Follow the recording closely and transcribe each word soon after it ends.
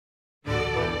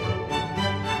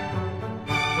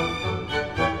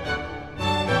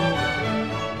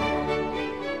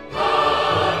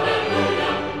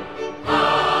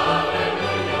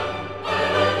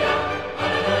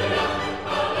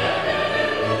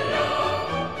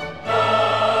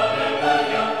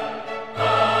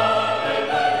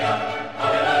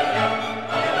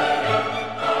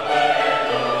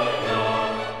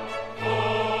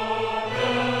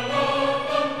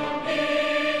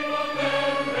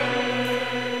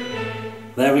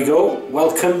There we go,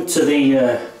 welcome to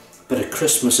the bit of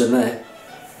Christmas in there.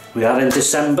 We are in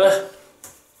December,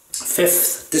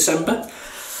 5th December,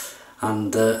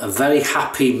 and a very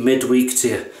happy midweek to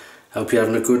you. Hope you're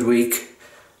having a good week,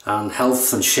 and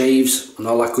health and shaves and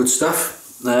all that good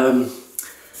stuff. And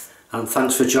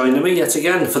thanks for joining me yet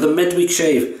again for the midweek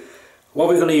shave. What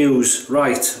we're going to use,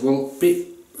 right, well,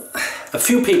 a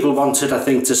few people wanted, I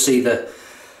think, to see the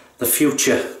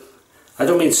future. I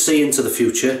don't mean see into the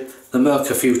future, the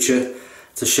Merkur Futur,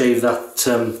 to shave that,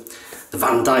 the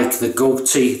Van Dyke, the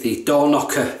goatee, the door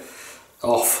knocker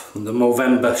off, and the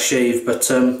Movember shave. But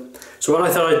so what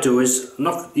I thought I'd do is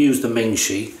not use the main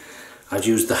sheet, I'd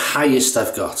use the highest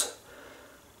I've got,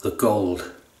 the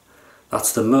gold.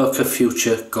 That's the Merkur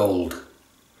Futur Gold.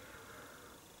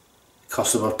 It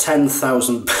costs about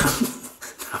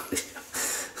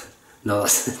 £10,000. No,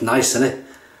 that's nice, isn't it?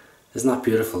 Isn't that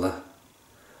beautiful, that?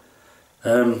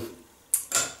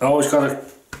 I always got a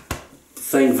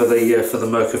thing for the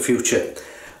Merkur Futur.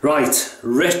 Right,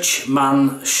 Rich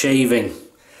Man Shaving.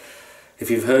 If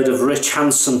you've heard of Rich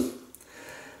Hansen,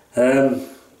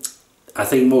 I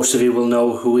think most of you will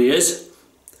know who he is.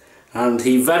 And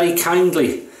he very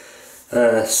kindly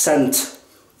he said,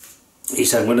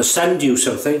 I'm going to send you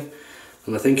something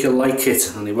and I think you'll like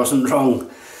it. And he wasn't wrong.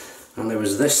 And there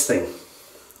was this thing.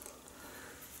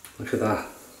 Look at that.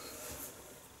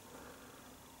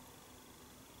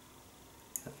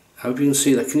 I hope you can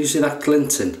see that. Can you see that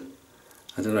glinting?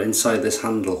 I don't know, inside this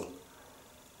handle.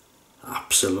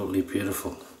 Absolutely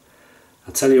beautiful.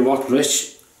 I tell you what,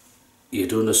 Rich, you're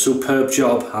doing a superb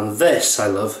job. And this I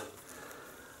love.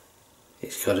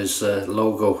 He's got his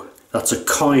logo. That's a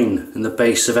coin in the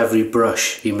base of every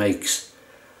brush he makes.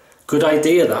 Good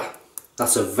idea, that.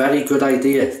 That's a very good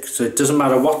idea. So it doesn't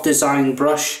matter what design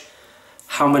brush,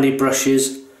 how many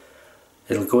brushes,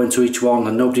 it'll go into each one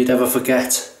and nobody'd ever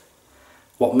forget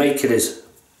what make it is.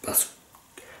 That's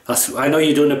I know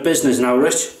you're doing a business now,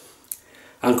 Rich,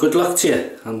 and good luck to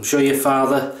you. I'm sure your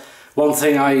father, one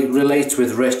thing I relate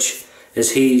with Rich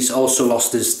is he's also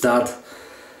lost his dad.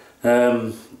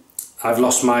 I've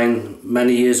lost mine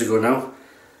many years ago now,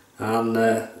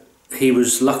 and he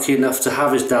was lucky enough to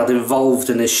have his dad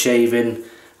involved in his shaving.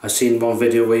 I've seen one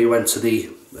video where you went to the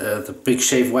Big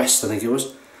Shave West, I think it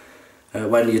was,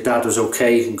 when your dad was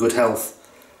okay, in good health,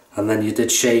 and then you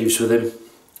did shaves with him.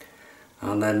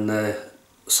 And then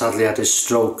sadly had his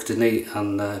stroke, didn't he?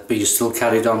 And but you still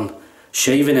carried on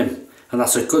shaving him, and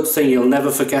that's a good thing. You'll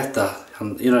never forget that,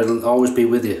 and you know, it'll always be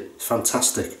with you. It's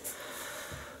fantastic.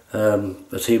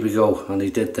 But here we go, and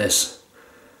he did this.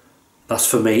 That's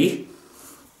for me.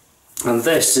 And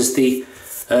this is the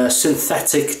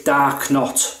synthetic dark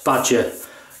knot badger,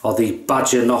 or the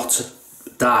badger knot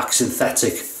dark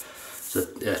synthetic. So,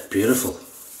 yeah, beautiful.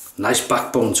 Nice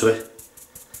backbone to it.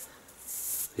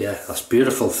 Yeah, that's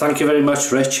beautiful. Thank you very much,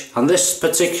 Rich. And this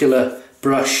particular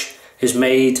brush is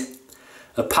made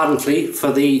apparently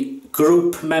for the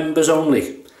group members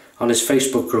only on his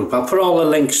Facebook group. I'll put all the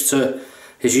links to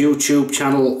his YouTube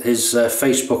channel, his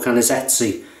Facebook and his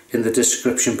Etsy in the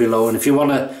description below. And if you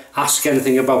want to ask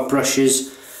anything about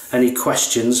brushes, any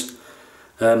questions,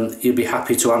 he'll be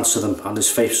happy to answer them on his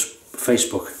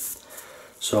Facebook.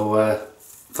 So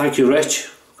thank you, Rich.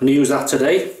 I'm going to use that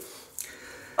today.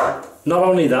 Not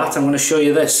only that, I'm going to show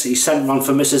you this. He sent one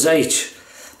for Mrs. H.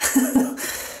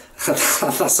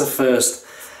 That's a first.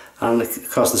 And of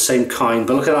course the same kind,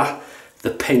 but look at that. The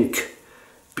pink.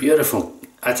 Beautiful.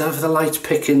 I don't know if the light's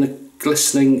picking the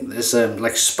glistening. There's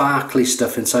like sparkly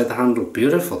stuff inside the handle.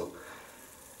 Beautiful.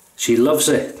 She loves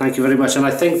it. Thank you very much. And I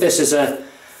think this is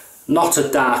not a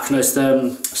dark, no, it's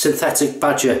the synthetic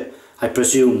badger, I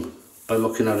presume, by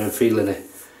looking at it and feeling it.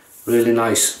 Really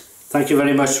nice. Thank you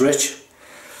very much, Rich.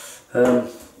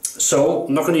 So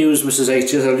I'm not going to use Mrs.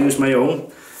 H's, I'll use my own.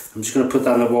 I'm just going to put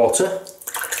that in the water.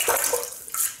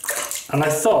 And I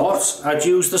thought I'd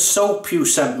use the soap you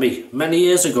sent me many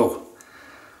years ago.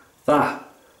 That.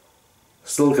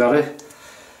 Still got it.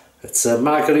 It's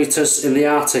Margaritas in the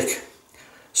Artic.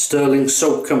 Stirling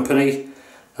soap company.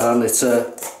 And it's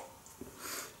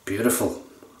beautiful.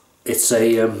 It's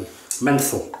a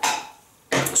menthol.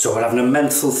 So we're having a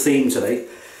menthol theme today.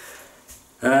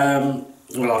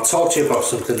 Well, I'll talk to you about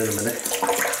something in a minute.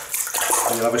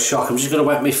 You'll have a shock. I'm just going to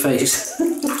wet my face.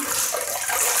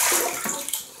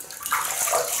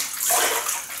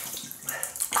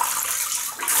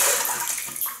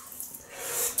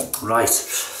 Right.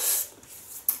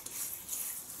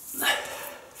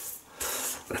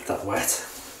 Let that wet.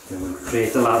 Then we'll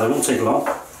create the lather. It won't take long.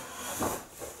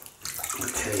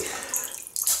 Okay.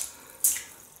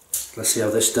 Let's see how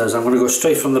this does. I'm going to go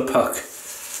straight from the puck.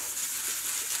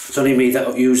 It's only me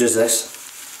that uses this.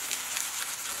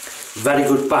 Very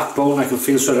good backbone, I can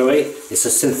feel straight away. It's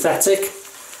a synthetic.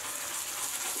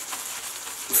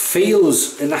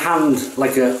 Feels in the hand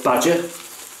like a badger.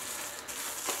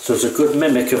 So it's a good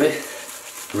mimic of it.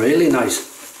 Really nice.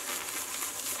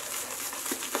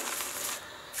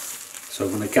 So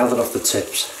I'm going to gather off the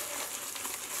tips.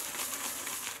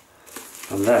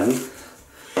 And then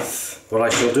what I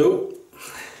shall do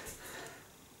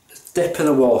is dip in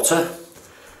the water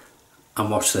and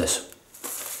watch this.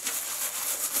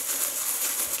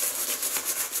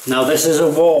 Now this is a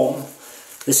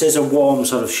warm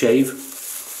sort of shave.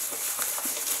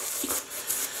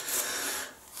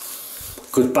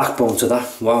 Good backbone to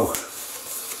that, wow.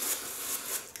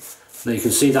 Now you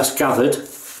can see that's gathered.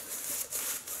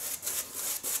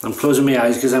 I'm closing my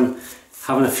eyes because I'm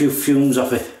having a few fumes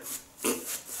off it.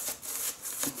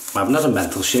 I haven't had a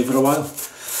menthol shave for a while.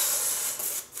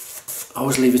 I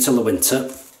always leave it till the winter.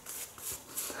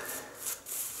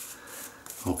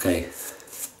 Okay.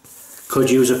 Could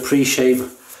use a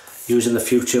pre-shave use in the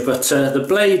future, but the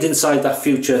blade inside that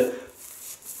future,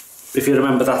 if you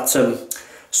remember that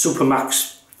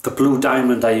Supermax, the blue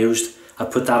diamond I used, I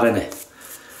put that in it.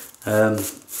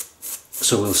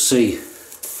 So we'll see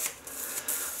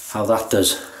how that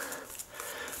does.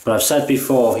 But I've said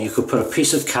before, you could put a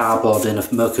piece of cardboard in a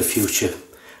Merkur Futur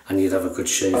and you'd have a good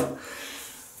shave.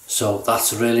 So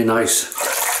that's really nice.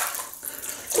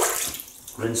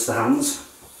 Rinse the hands,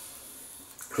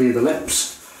 clear the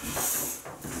lips,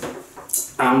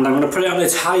 and I'm going to put it on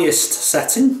its highest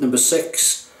setting, number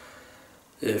 6,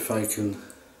 if I can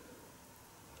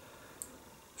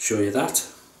show you that.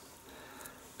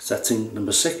 Setting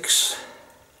number 6.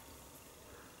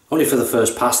 Only for the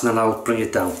first pass, and then I'll bring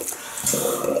it down. So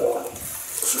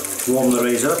warm the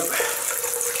razor up.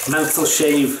 Menthol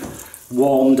shave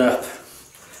warmed up.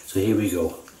 So here we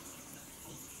go.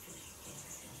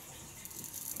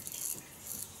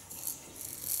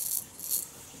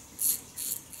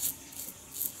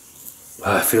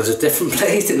 Wow, it feels a different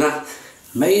blade in that.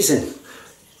 Amazing.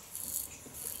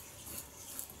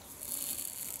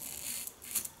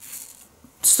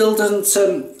 Still doesn't,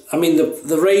 I mean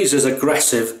the razor's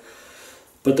aggressive,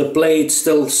 but the blade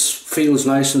still feels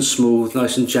nice and smooth,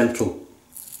 nice and gentle.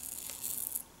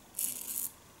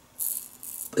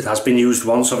 It has been used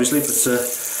once obviously, but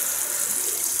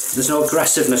there's no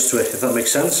aggressiveness to it, if that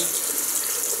makes sense.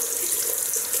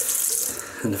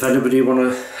 And if anybody want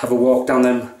to have a walk down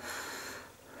them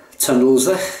tunnels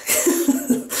there,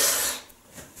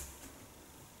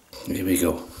 here we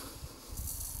go.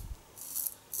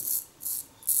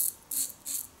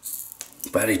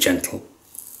 Very gentle.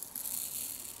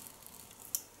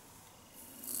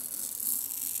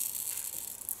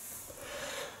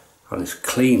 And it's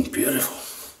clean, beautiful.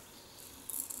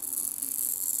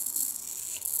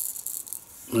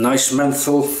 Nice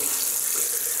menthol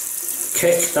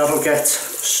kick, that'll get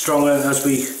stronger as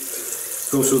we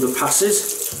go through the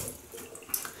passes.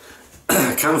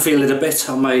 I can feel it a bit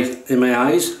on in my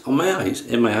eyes.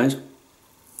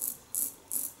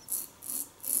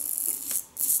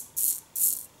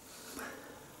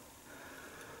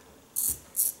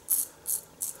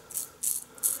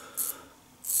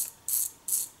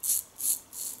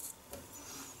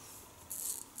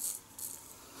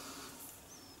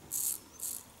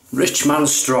 Rich man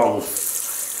strong.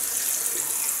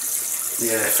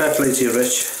 Yeah, fair play to you,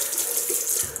 Rich.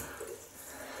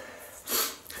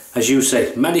 As you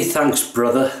say, many thanks,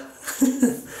 brother.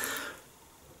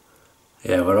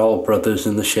 Yeah, we're all brothers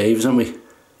in the shaves, aren't we?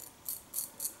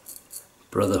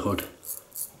 Brotherhood.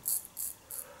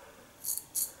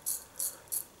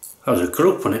 That was a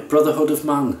group, wasn't it? Brotherhood of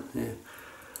Man. Yeah.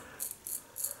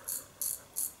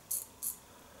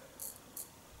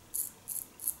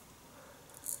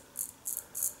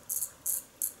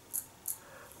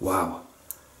 Wow.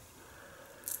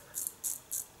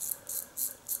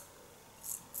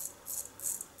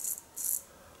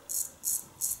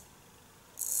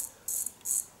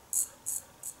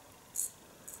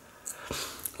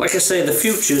 Like I say, the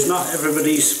future is not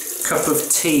everybody's cup of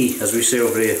tea, as we say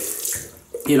over here.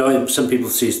 You know, some people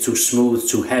say it's too smooth,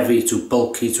 too heavy, too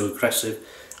bulky, too aggressive.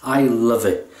 I love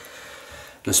it.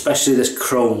 And especially this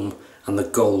chrome and the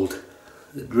gold.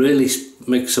 It really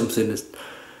makes something that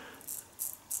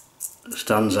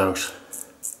stands out.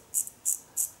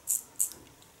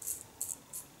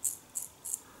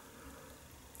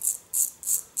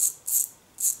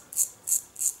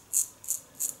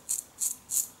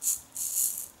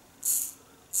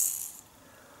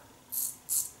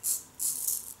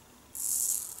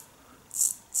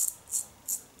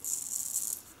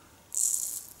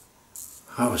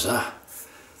 How was that?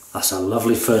 That's a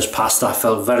lovely first pass. That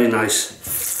felt very nice.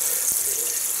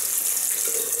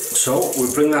 So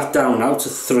we'll bring that down now to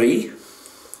 3,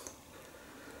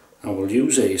 and we'll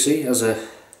use it, you see, as an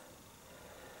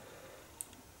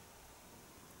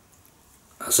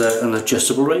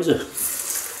adjustable razor.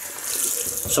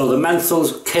 So the menthol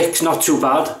kick's not too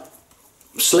bad,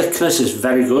 slickness is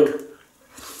very good.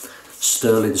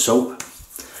 Sterling soap.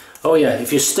 Oh yeah,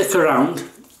 if you stick around,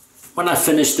 when I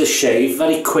finished this shave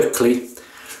very quickly,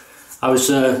 I was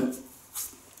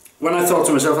when I thought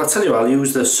to myself, I'll tell you, I'll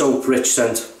use the soap rich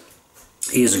scent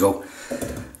years ago,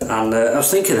 and I was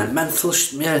thinking of menthol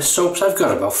soaps. I've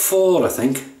got about 4, I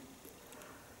think.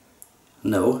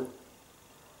 No,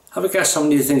 have a guess how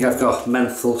many you think I've got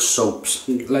menthol soaps.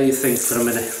 Let you think for a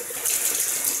minute.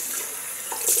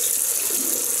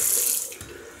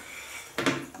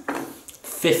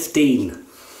 15.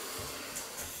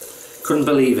 Couldn't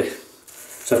believe it.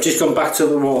 So I've just gone back to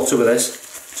the water with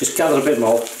this, just gather a bit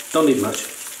more, don't need much,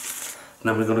 and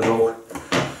then we're going to go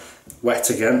wet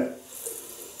again.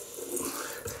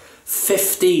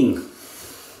 15.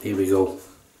 Here we go.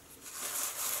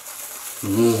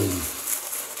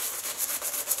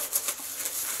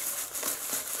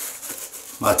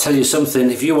 I'll tell you something,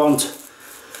 if you want,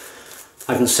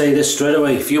 I can say this straight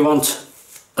away, if you want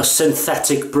a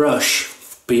synthetic brush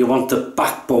but you want the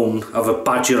backbone of a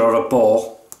badger or a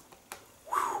boar,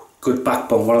 good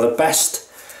backbone, one of the best,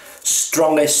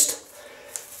 strongest.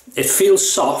 It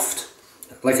feels soft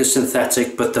like a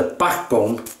synthetic, but the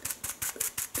backbone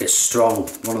is strong,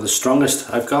 one of the strongest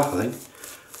I've got, I think.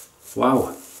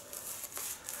 Wow.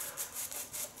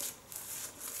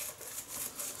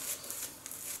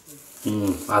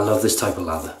 I love this type of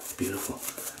lather, beautiful.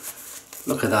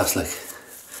 Look at that,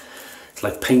 it's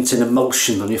like painting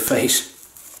emulsion on your face.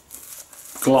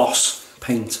 Gloss,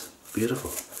 paint,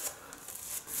 beautiful.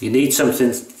 You need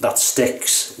something that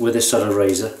sticks with this sort of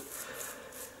razor.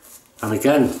 And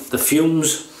again, the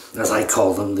fumes, as I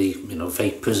call them, the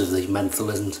vapours of the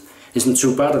menthol isn't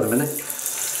too bad at the minute.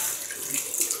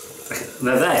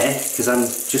 They're there because I'm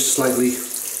just slightly.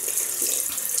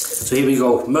 So here we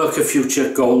go, Merkur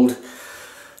Futur Gold,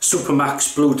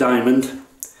 Supermax Blue Diamond,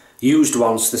 used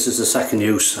once, this is the second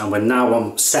use, and we're now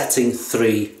on setting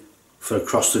 3 for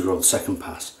across the growth, second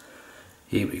pass.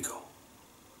 Here we go.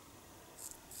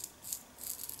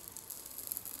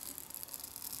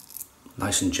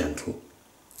 Nice and gentle.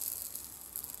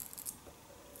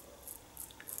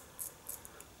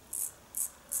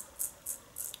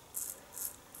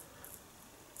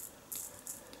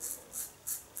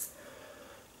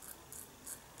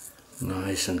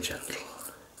 Nice and gentle.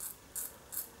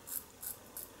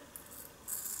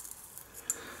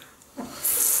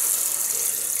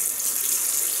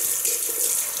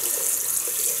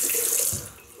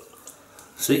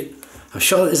 See, I'm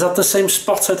sure, is that the same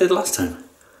spot I did last time?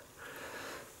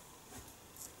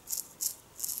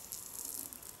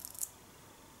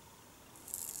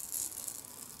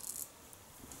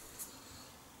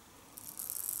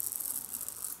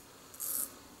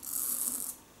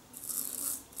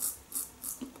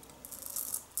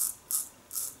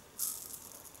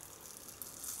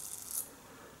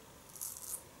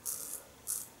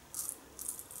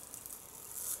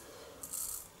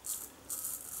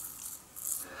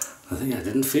 I think I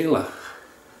didn't feel that.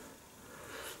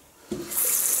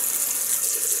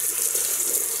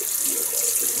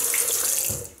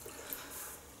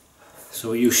 So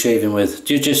what are you shaving with?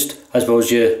 Do you just, I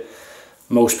suppose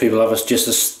most people have us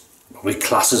just what we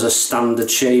class as a standard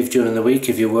shave during the week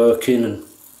if you're working, and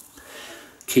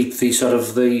keep the sort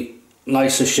of the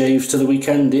nicer shaves to the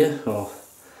weekend, yeah? Or,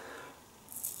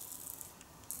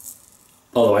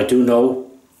 although I do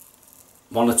know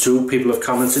 1 or 2 people have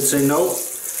commented saying no,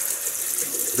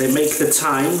 they make the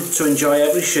time to enjoy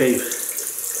every shave,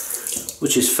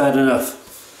 which is fair enough.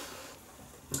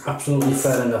 Absolutely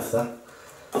fair enough, that.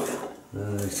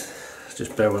 Right,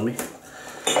 just bear with me.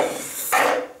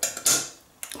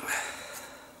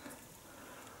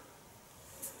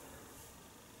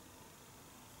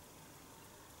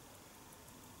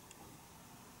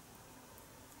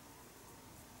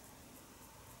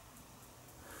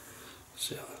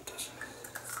 See how that does.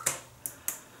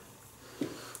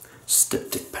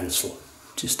 Styptic pencil,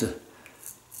 just to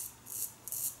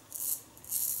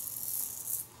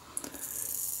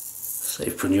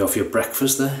save putting you off your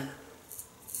breakfast there.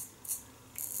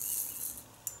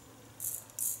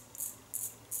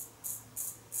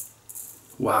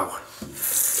 Wow, the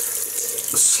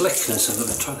slickness of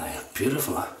the try that,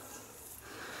 beautiful. That.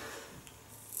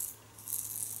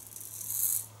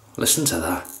 Listen to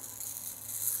that.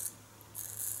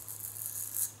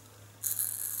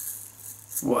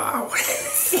 Wow.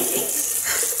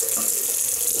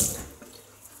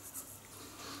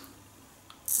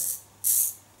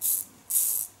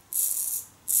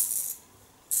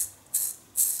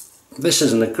 This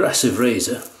is an aggressive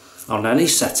razor on any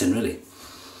setting really.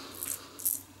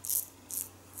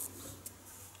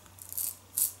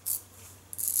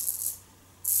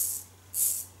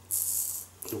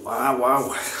 Wow,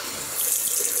 wow.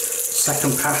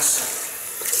 Second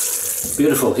pass.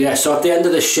 Beautiful. Yeah, so at the end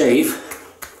of the shave,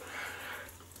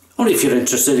 only if you're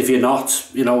interested, if you're not,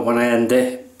 you know, when I end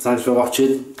it, thanks for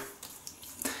watching.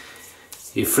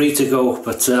 You're free to go,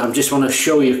 but I just want to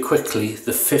show you quickly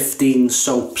the 15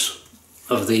 soaps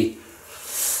of the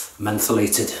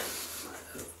mentholated.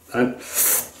 I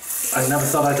never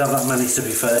thought I'd have that many, to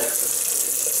be fair.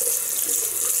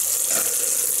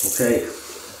 Okay.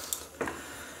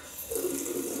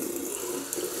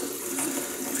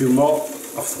 A few more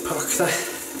off the pack there.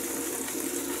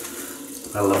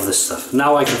 I love this stuff.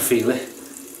 Now I can feel it.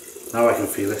 Now I can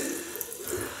feel it.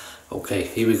 Okay,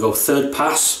 here we go. Third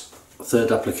pass,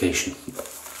 third application.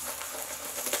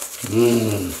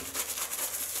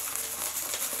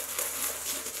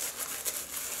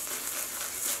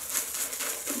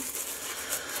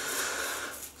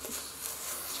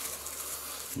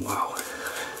 Wow.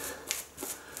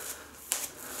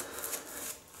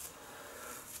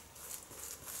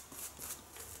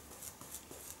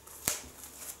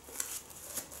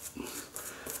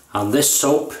 And this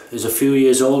soap is a few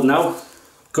years old now,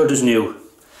 good as new.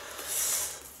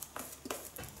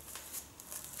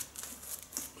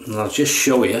 And I'll just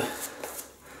show you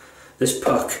this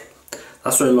puck.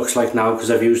 That's what it looks like now because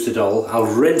I've used it all. I'll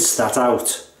rinse that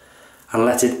out and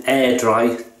let it air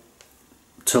dry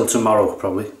till tomorrow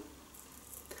probably.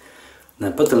 And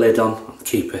then put the lid on and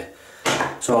keep it.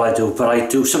 That's all I do. But I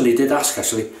do, somebody did ask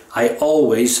actually, I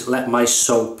always let my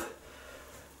soap,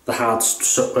 the hard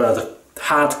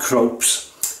crops,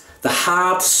 the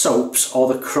hard soaps or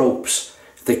the crops,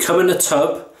 if they come in a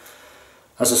tub,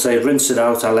 as I say, rinse it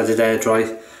out, I let it air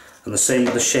dry. And the same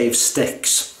with the shave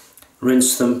sticks,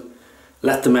 rinse them,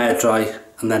 let them air dry,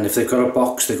 and then if they've got a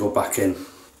box they go back in.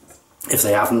 If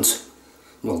they haven't,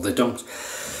 well, they don't.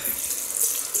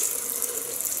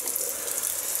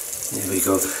 There we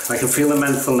go. I can feel the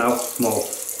menthol now more.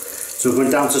 So we're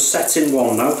going down to setting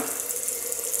 1 now.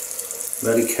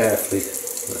 Very carefully.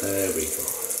 There we go.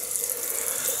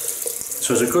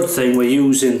 So it's a good thing we're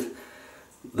using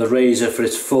the razor for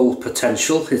its full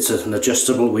potential. It's an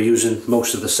adjustable, we're using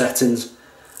most of the settings,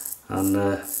 and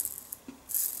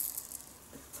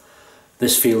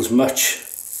this feels much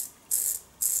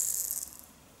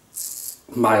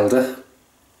milder,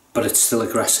 but it's still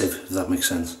aggressive, if that makes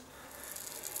sense.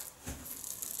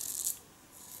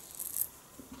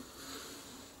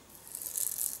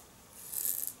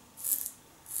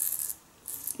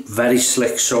 Very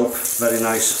slick soap, very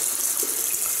nice.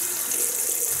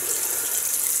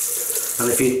 And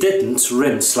if you didn't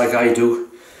rinse like I do,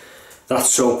 that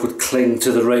soap would cling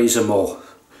to the razor more.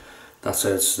 That's how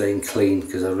it's staying clean,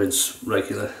 because I rinse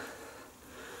regular.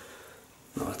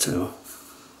 No, I tell you what.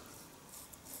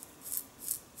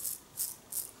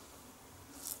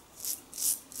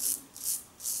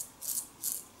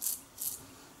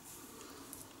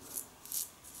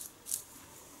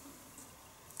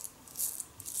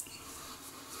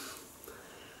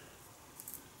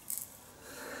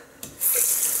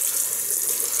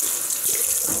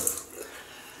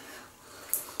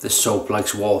 This soap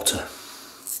likes water.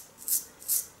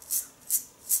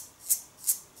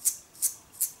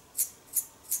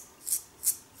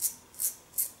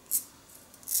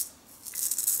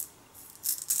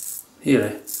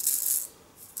 Here.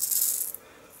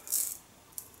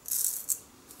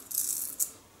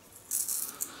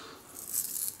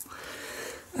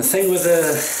 The thing with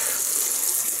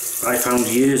I found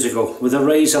years ago, with a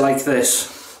razor like this,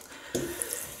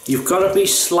 you've got to be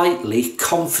slightly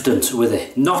confident with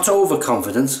it, not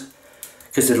overconfident,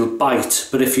 because it'll bite,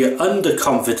 but if you're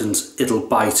underconfident, it'll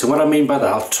bite. And what I mean by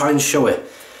that, I'll try and show it.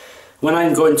 When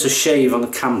I'm going to shave on the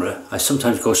camera, I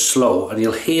sometimes go slow, and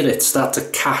you'll hear it start to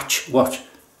catch. Watch.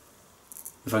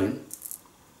 If I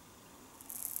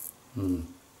can.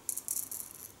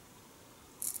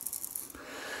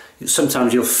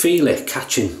 Sometimes you'll feel it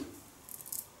catching,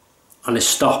 and it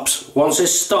stops. Once it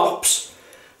stops,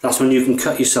 that's when you can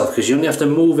cut yourself, because you only have to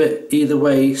move it either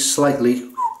way slightly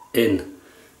in.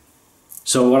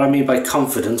 So what I mean by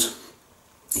confident,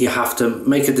 you have to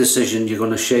make a decision. You're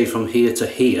going to shave from here to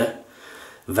here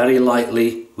very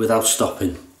lightly without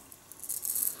stopping.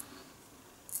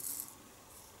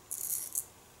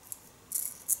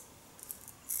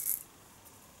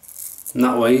 And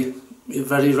that way you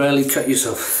very rarely cut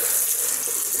yourself,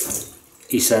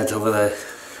 he said over there.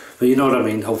 But you know what I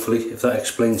mean, hopefully, if that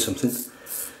explains something.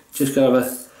 Just got to have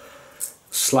a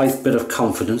slight bit of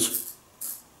confidence.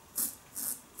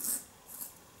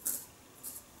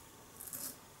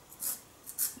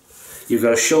 you've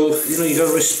got to show, you know, you've got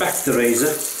to respect the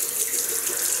razor,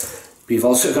 but you've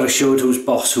also got to show it who's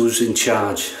boss, who's in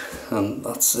charge, and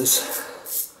that's it.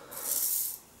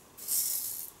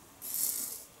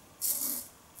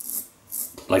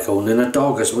 Like owning a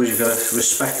dog, I suppose. You've got to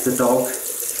respect the dog,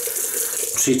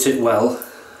 treat it well,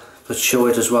 but show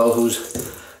it as well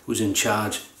who's in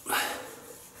charge.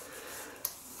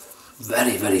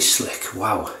 Very, very slick,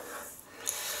 wow.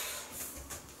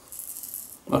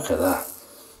 Look at that.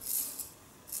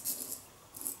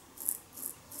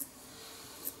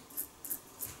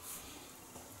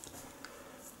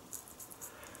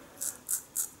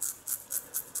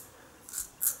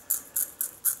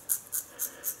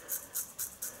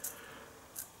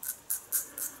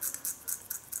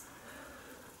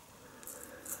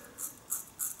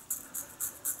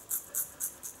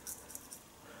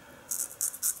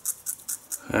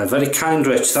 Very kind,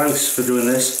 Rich, thanks for doing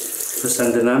this, for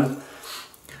sending them.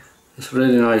 It's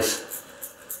really nice.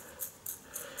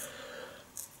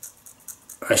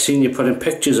 I seen you putting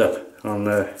pictures up on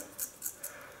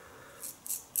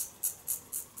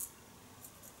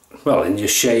well, in your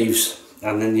shaves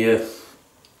and in your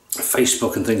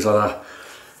Facebook and things like that,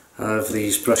 of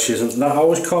these brushes, and that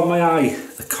always caught my eye,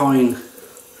 the coin,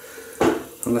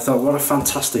 and I thought, what a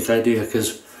fantastic idea,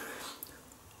 because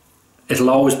it'll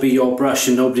always be your brush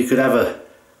and nobody could ever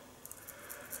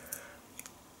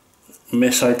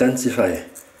misidentify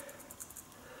it.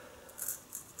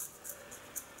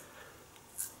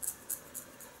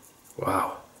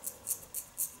 Wow.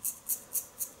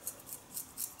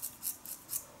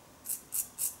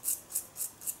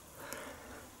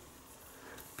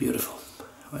 Beautiful.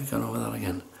 Have I gone over that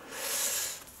again?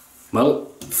 Well,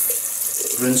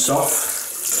 rinse off.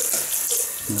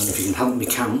 And then if you can help me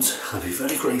count, I'll be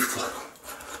very grateful.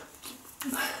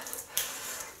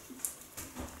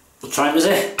 What time is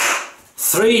it?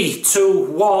 3,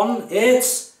 2, 1,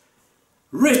 it's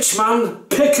Rich Man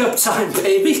pickup time,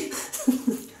 baby.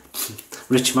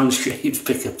 Rich Man shaves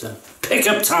pickup time.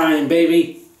 Pickup time,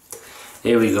 baby.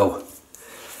 Here we go.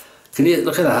 Can you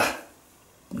look at that?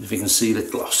 If you can see the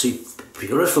glossy,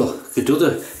 beautiful. Could do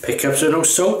the pickups with no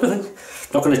soap, I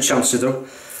think. Not going to chance it though.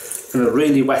 Going to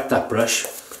really wet that brush,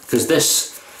 because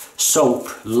this soap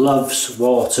loves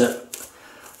water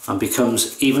and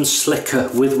becomes even slicker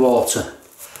with water.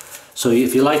 So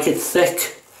if you like it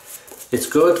thick, it's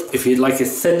good. If you like it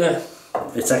thinner,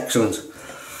 it's excellent.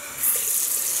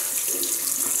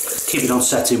 Keep it on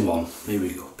setting 1. Here we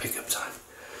go, pickup time.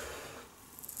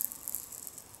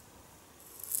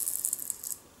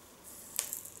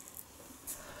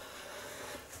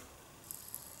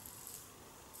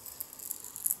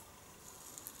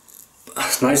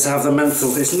 It's nice to have the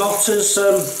menthol. It's not as,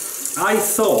 I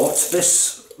thought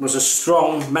this was a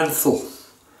strong menthol,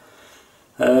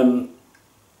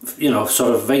 you know,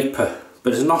 sort of vapour,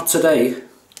 but it's not today.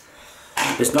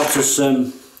 It's not as,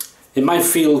 it might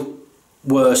feel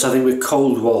worse, I think with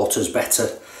cold water's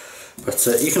better, but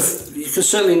you can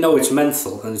certainly know it's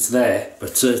menthol and it's there, but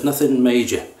it's nothing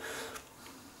major.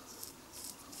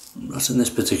 That's in this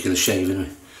particular shave anyway.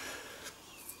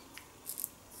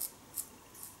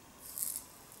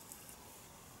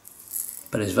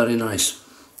 But it's very nice.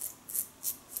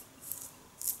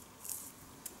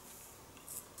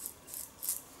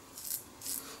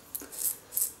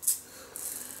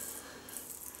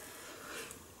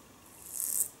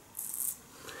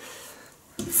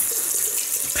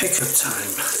 Pickup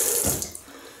time.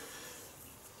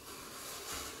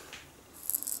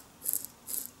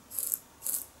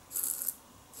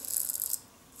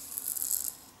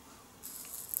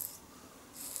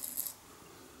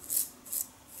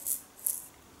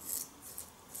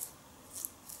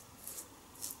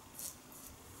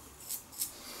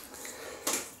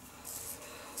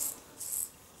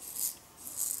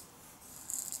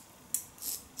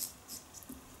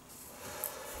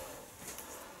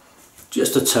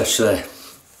 Just a touch there.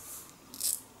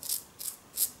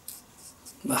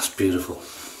 That's beautiful.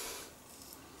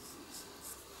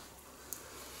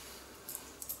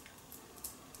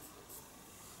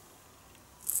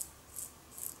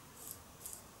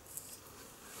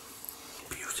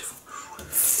 Beautiful.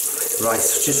 Right,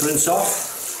 just rinse off.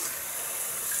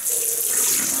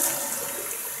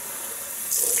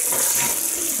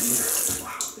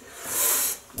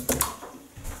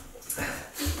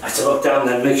 To look down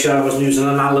there, make sure I wasn't using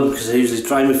an alum, because I usually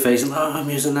dry my face and I'm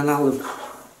using an alum.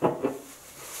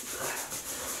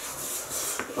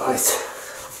 Right.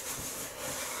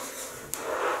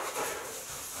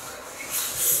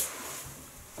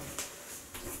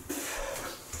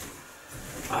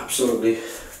 Absolutely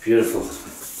beautiful.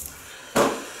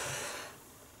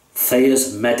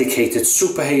 Thayer's Medicated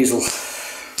Super Hazel.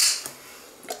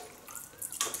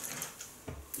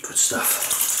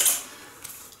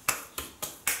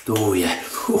 Oh yeah.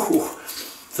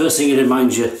 First thing it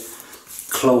reminds you,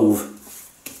 clove,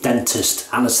 dentist,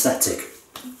 anaesthetic.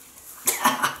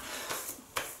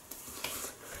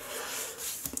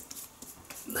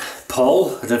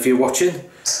 Paul, I don't know if you're watching,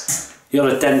 you're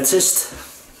a dentist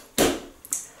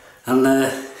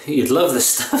and you'd love this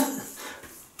stuff.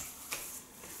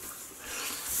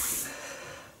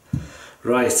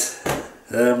 Right,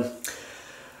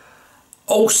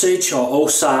 Osage or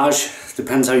Osage,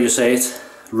 depends how you say it,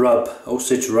 rub,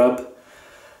 Osage rub.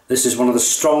 This is one of the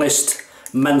strongest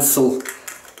menthol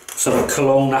sort of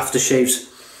cologne aftershaves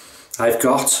I've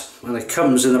got, and it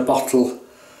comes in a bottle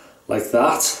like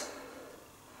that.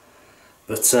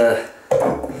 But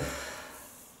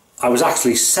I was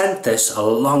actually sent this a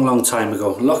long time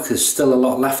ago. Look, there's still a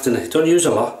lot left in it. Don't use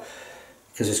a lot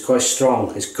because it's quite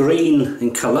strong. It's green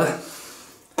in colour,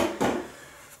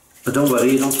 but don't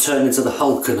worry, you don't turn into the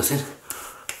Hulk or nothing.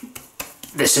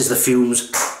 This is the fumes.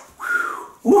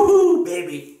 Woohoo,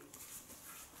 baby!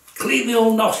 Clean the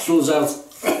old nostrils out.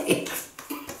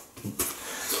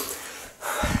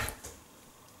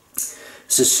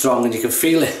 This is strong and you can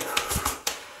feel it.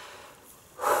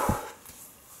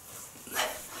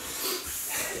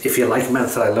 If you like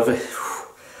menthol, I love it.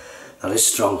 That is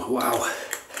strong, wow.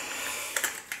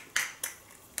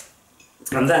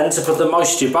 And then to put the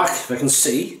moisture back, if I can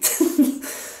see,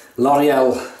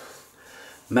 L'Oreal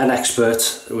Men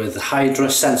Expert with Hydra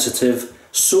Sensitive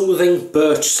Soothing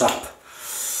Birch Sap.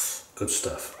 Good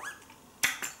stuff.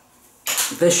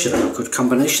 This should have a good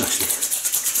combination actually.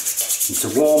 Into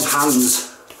warm hands.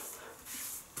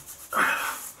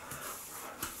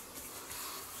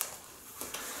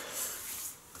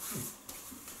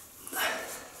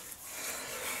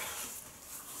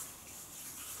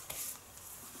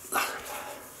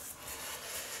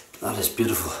 That is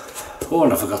beautiful. Oh,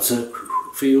 and I forgot to,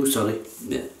 for you, sorry.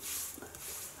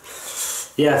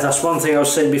 Yeah, that's one thing I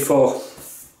was saying before.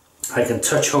 I can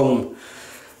touch home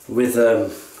with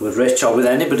Rich or with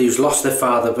anybody who's lost their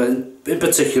father, but in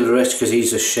particular Rich, because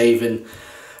he's a wet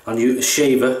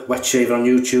shaver on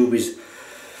YouTube. He's,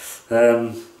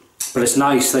 but it's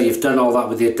nice that you've done all that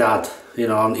with your dad, you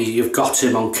know, and you've got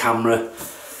him on camera,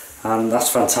 and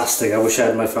that's fantastic. I wish I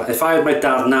had my father. If I had my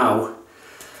dad now,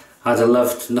 I'd have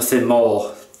loved nothing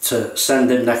more to send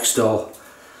him next door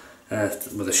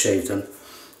with a shave done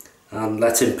and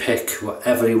let him pick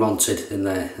whatever he wanted in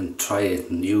there and try it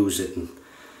and use it, and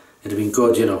it'd have been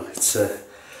good, you know. It's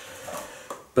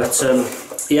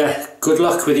yeah, good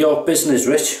luck with your business,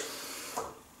 Rich.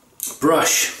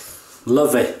 Brush,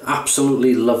 love it,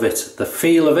 absolutely love it. The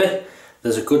feel of it,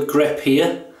 there's a good grip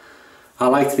here. I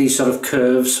like these sort of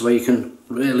curves where you can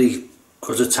really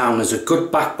go to town. There's a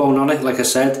good backbone on it, like I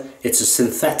said. It's a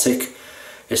synthetic.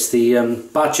 It's the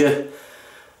Badger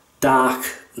Dark,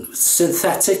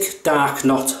 synthetic dark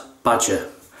knot Badger.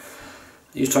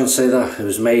 You trying to say that? It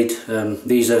was made,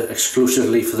 these are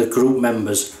exclusively for the group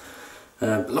members.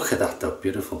 Look at that though,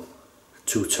 beautiful.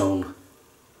 Two-tone.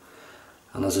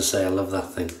 And as I say, I love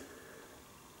that thing.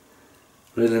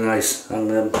 Really nice.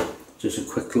 And just a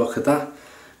quick look at that.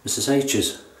 Mrs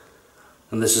H's.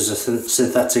 And this is a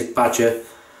synthetic Badger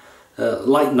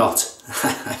light knot,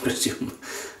 I presume.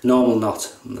 Normal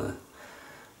knot. And,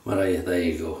 where are you? There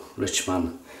you go. Rich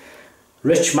man.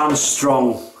 Rich man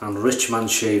strong and rich man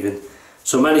shaving.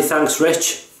 So many thanks,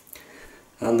 Rich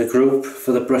and the group,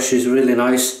 for the brushes. Really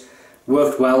nice.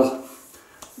 Worked well.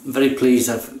 I'm very pleased.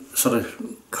 I've sort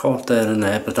of caught there and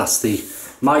there, but that's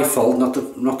my fault,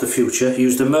 not the Future.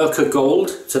 Used the Merkur Gold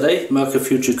today. Merkur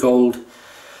Futur Gold.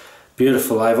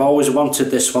 Beautiful. I've always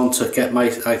wanted this one to get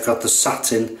I got the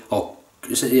satin, or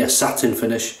is it, yeah, satin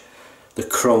finish, the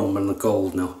chrome and the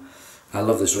gold now. I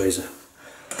love this razor.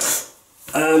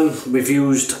 We've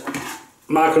used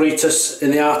Margaritas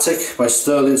in the Artic by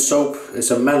Stirling soap.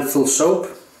 It's a menthol soap.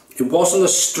 It wasn't a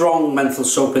strong menthol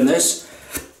soap in this,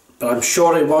 but I'm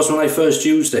sure it was when I first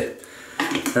used it.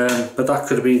 But that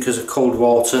could have been because of cold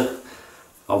water,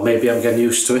 or maybe I'm getting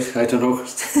used to it, I don't know.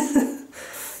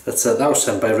 That was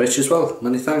sent by Rich as well,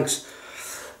 many thanks.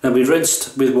 Then we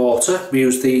rinsed with water. We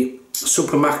used the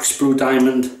Supermax Blue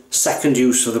Diamond second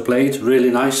use of the blade,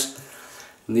 really nice.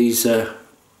 And these a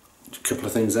couple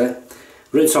of things there.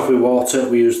 Rinse off with water.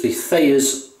 We used the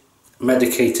Thayer's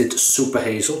Medicated Super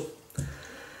Hazel.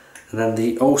 And then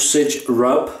the Osage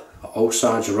rub,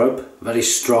 very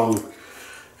strong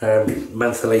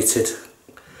mentholated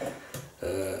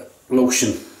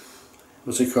lotion.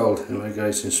 What's it called?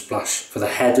 Invigorating splash for the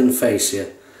head and face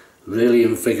here. Really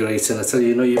invigorating. I tell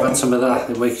you, you've had some of that.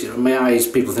 It wakes my eyes,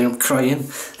 people think I'm crying.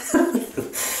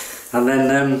 And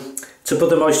then to put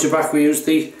the moisture back, we used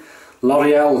the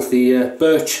L'Oreal, the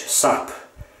Birch Sap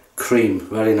cream,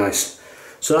 very nice.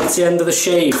 So that's the end of the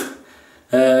shave.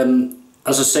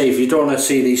 As I say, if you don't want to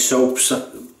see these soaps,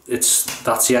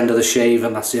 that's the end of the shave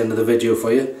and that's the end of the video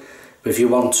for you. But if you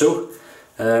want to,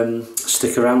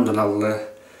 stick around and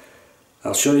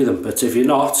I'll show you them. But if you're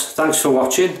not, thanks for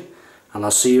watching, and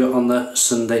I'll see you on the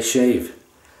Sunday shave.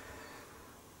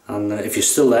 And if you're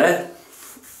still there,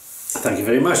 thank you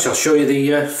very much. I'll show you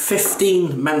the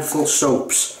 15 menthol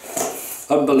soaps.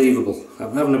 Unbelievable.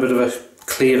 I'm having a bit of a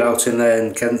clear out in there,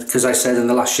 because I said in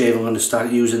the last shave I'm going to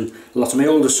start using a lot of my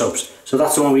older soaps. So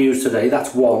that's the one we use today.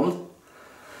 That's one.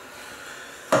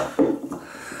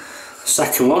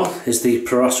 Second one is the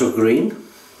Proraso Green.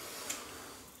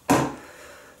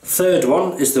 Third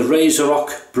one is the Razor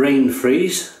Rock Brain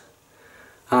Freeze.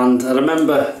 And I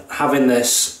remember having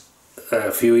this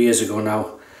a few years ago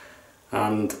now,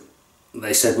 and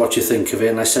they said, what do you think of it?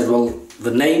 And I said, well,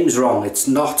 the name's wrong. It's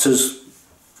not as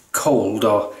cold,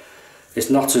 or it's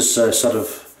not as sort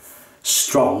of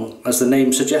strong as the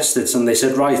name suggested. And they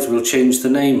said, right, we'll change the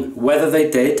name. Whether they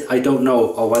did, I don't know,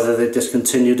 or whether they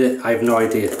discontinued it, I have no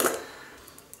idea.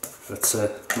 But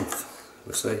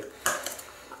let's see.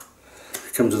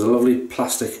 It comes with a lovely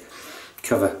plastic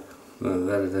cover.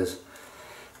 There it is.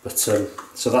 But so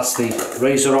that's the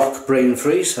Razor Rock Brain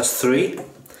Freeze. That's 3.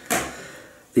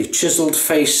 The Chiseled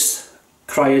Face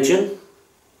Cryogen.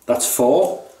 That's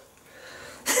 4.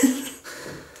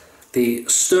 The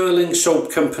Stirling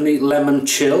Soap Company Lemon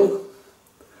Chill.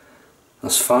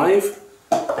 That's 5.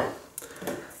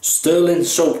 Stirling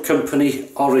Soap Company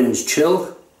Orange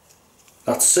Chill.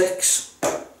 That's 6.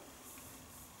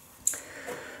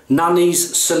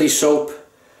 Nanny's Silly Soap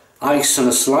Ice and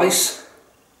a Slice.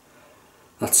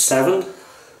 That's 7.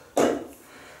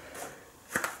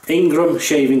 Ingram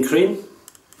Shaving Cream.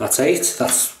 That's 8.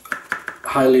 That's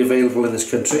highly available in this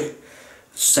country.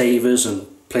 Savers and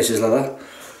places like that.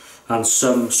 And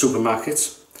some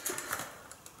supermarkets.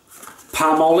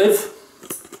 Palmolive.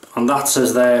 And that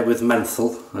says there with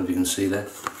menthol, as you can see there.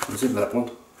 Is it that one?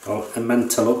 Oh, a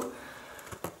menthol.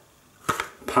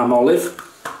 Palmolive.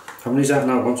 How many is that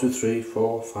now? 1, 2, 3,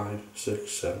 4, 5,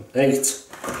 6, 7, 8.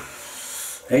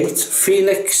 8.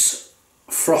 Phoenix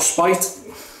Frostbite.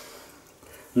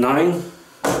 9.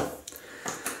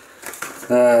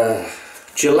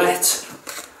 Gillette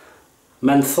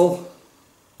Menthol.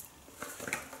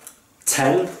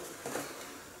 10.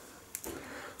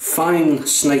 Fine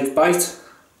Snakebite.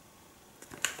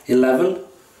 11.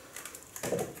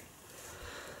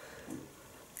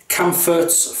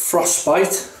 Comfort's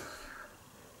Frostbite.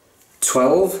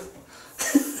 12.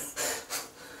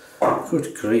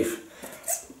 Good grief.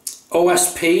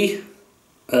 OSP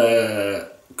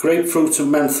Grapefruit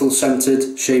and Menthol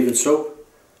Scented Shaving Soap.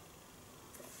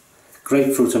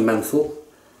 Grapefruit and Menthol.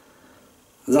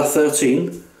 Is that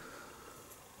 13?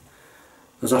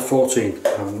 Is that 14?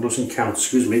 I'm losing count,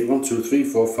 excuse me. 1, 2, 3,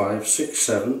 4, 5, 6,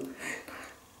 7,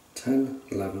 10,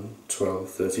 11, 12,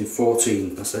 13,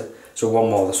 14. That's it. So one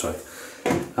more this way.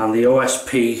 And the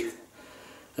OSP,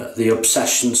 the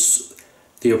Obsessive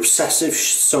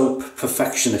Soap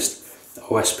Perfectionist,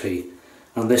 OSP.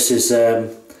 And this is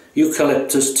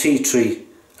Eucalyptus, Tea Tree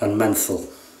and Menthol.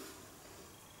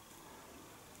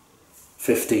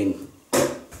 15.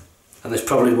 And there's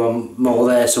probably one more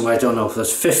there somewhere, I don't know.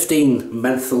 There's 15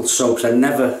 menthol soaps I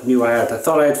never knew I had. I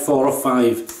thought I had 4 or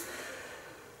 5.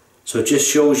 So it just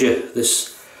shows you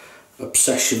this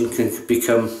obsession can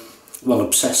become, well,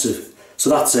 obsessive. So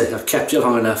that's it. I've kept you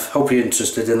long enough. Hope you're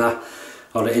interested in that,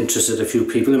 or it interested a few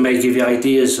people. It may give you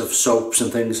ideas of soaps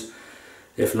and things,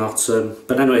 if not.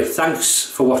 But anyway, thanks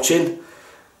for watching.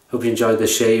 Hope you enjoyed the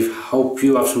shave. Hope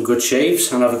you have some good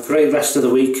shaves and have a great rest of the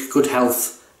week. Good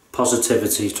health.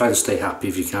 Positivity, try and stay happy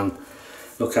if you can,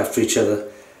 look after each other,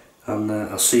 and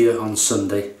I'll see you on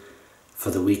Sunday for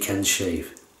the weekend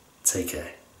shave. Take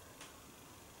care.